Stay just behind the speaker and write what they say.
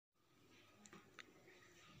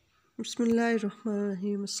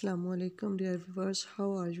Bismillahirrahmanirrahim. Assalamu alaikum, dear viewers. How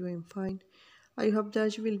are you? I'm fine. I hope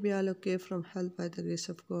that you will be all okay from health by the grace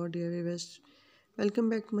of God, dear viewers. Welcome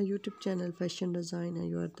back to my YouTube channel, Fashion Design, and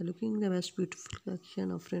you are looking the most beautiful collection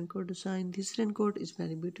of raincoat design. This raincoat is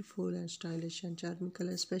very beautiful and stylish and charming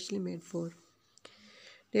color, especially made for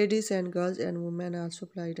ladies and girls and women. Also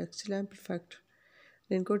applied excellent, perfect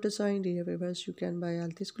raincoat design. Dear viewers, you can buy all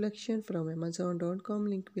this collection from Amazon.com.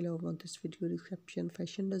 Link below on this video description.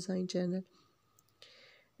 Fashion Design channel.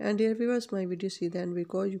 And dear viewers, my video see then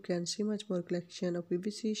because you can see much more collection of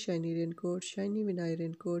PVC, shiny raincoat, shiny vinyl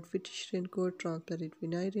raincoat, fetish raincoat, transparent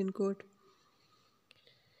vinyl raincoat,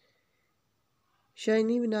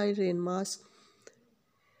 shiny vinyl rain mask,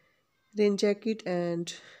 rain jacket,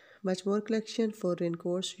 and much more collection for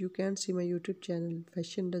raincoats. You can see my YouTube channel,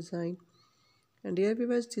 Fashion Design. And dear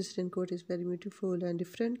viewers, this raincoat is very beautiful and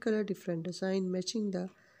different color, different design, matching the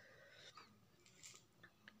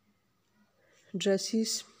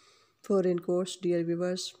dresses for raincoats, dear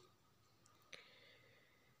viewers.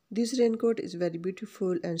 This raincoat is very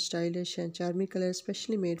beautiful and stylish and charming color,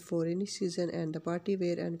 especially made for any season and the party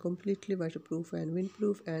wear, and completely waterproof and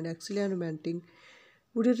windproof and excellent romantic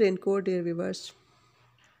wooden raincoat, dear viewers.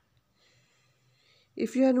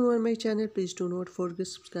 If you are new on my channel, please do not forget to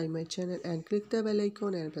subscribe my channel and click the bell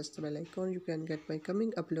icon and press the bell icon. You can get my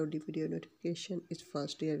coming uploaded video notification is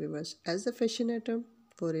first, dear viewers. As the fashion item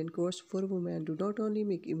for raincoats for women do not only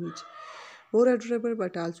make image more adorable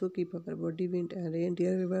but also keep our body wind and rain,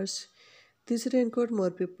 dear viewers. This raincoat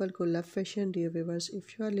more people could love fashion, dear viewers.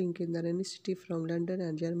 If you are linked in the rainy city from London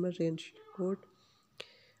and German raincoat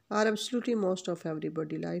are absolutely most of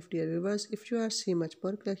everybody life, dear viewers. If you are see much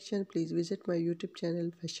more collection, please visit my YouTube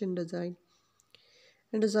channel Fashion Design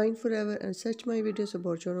and Design Forever and search my videos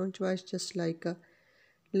about your own choice, just like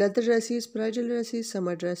leather dresses, bridal dresses,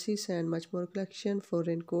 summer dresses, and much more collection for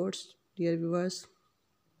raincoats, dear viewers.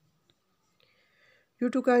 Due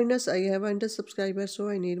to kindness, I have 100 subscribers, so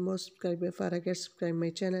I need more subscribers for I get subscribe my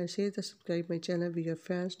channel and share the subscribe my channel with your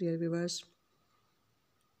fans, dear viewers.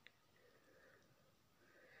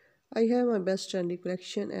 I have my best trendy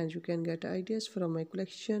collection and you can get ideas from my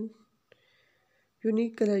collection.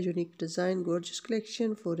 Unique color, unique design, gorgeous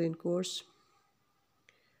collection for raincoats.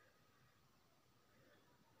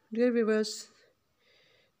 Dear viewers,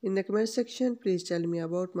 in the comment section, please tell me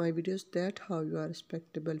about my videos that how you are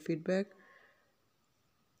respectable feedback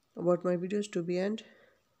about my videos to be end.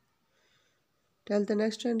 Tell the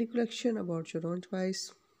next trendy collection about your own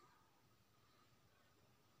choice.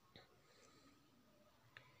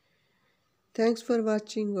 Thanks for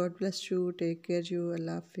watching. God bless you. Take care you.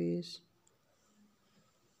 Allah Hafiz.